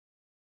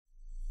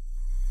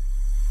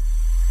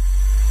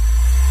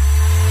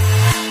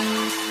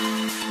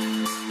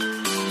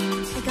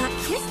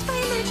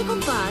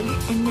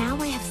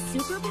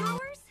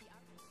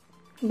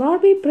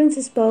Barbie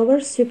Princess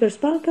Power Super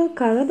Sparkle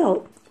Cara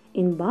Doll.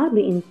 In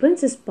Barbie in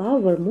Princess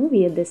Power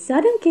movie, the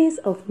sudden case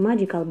of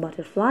magical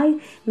butterfly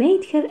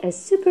made her a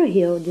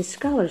superhero.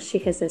 Discovers she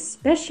has a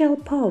special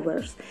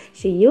powers.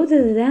 She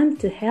uses them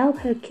to help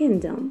her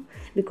kingdom,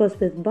 because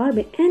with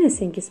Barbie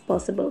anything is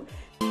possible.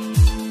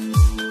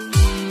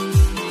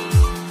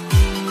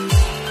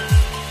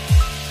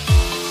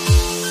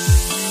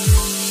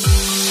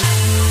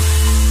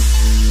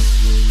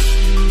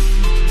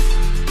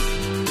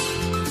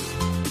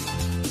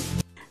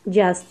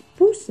 Just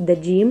push the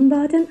gym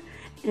button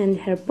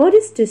and her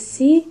bodies to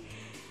see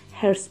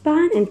her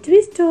spine and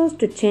twist toes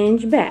to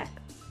change back.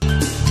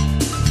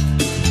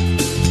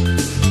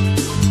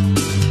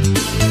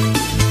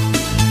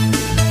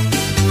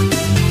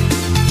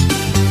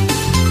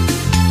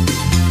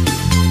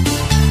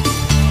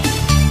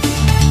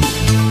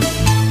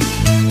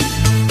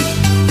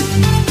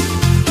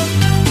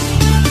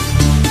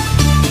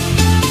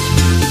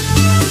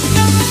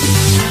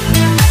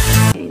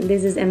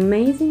 This is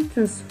amazing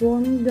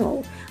transforming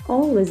doll.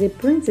 Always a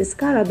Princess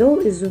Cara doll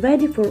is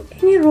ready for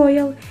any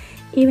royal,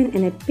 even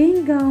in a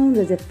pink gown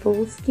with a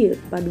full skirt.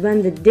 But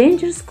when the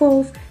danger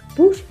calls,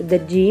 push the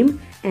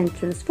gym and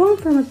transform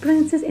from a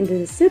princess into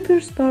the super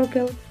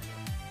sparkle.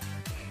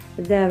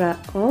 There are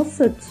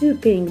also two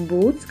pink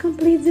boots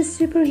complete the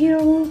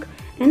superhero look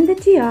and the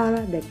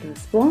tiara that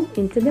transform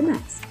into the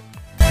mask.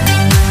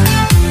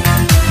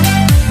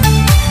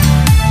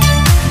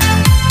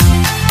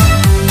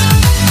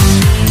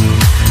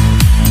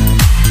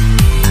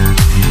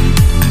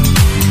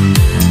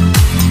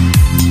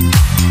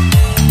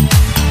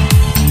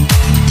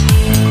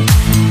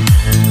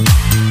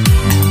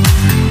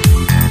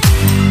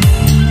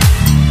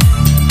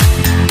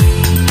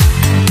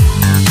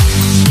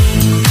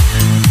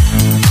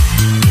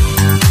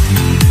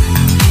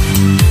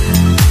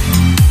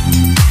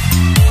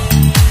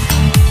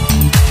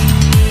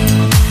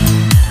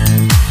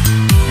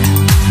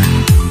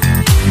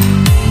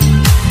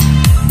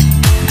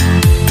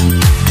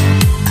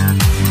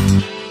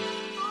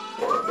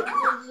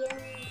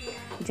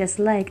 Just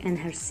like and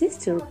her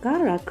sister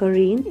Cara,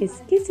 Corinne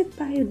is kissed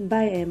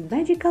by a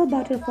magical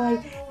butterfly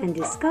and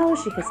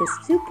discovers she has a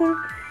super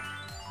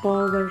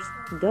powers.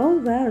 Doll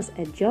wears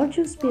a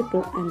gorgeous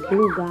purple and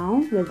blue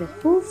gown with a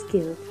full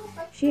skirt.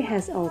 She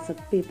has also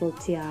purple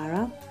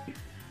tiara.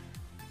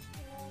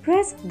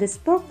 Press the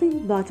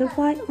sparkling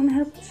butterfly on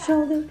her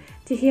shoulder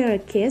to hear a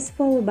kiss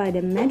followed by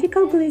the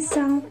magical bliss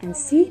sound and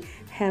see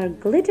her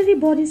glittery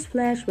bodies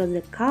flash with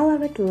the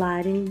colored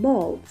lightning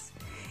bulbs.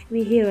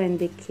 We hear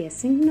the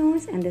kissing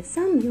noise and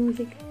some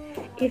music.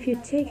 If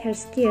you take her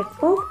skirt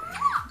off,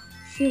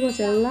 she was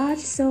a large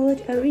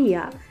solid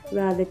area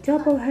where the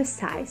top of her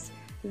thighs.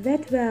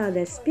 That's where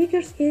the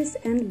speakers is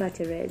and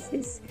batteries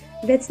is.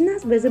 That's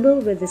not visible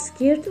with the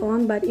skirt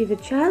on, but if a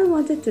child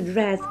wanted to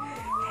dress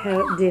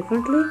her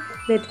differently,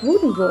 that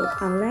wouldn't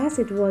work unless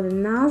it was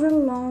another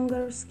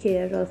longer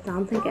skirt or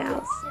something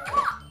else.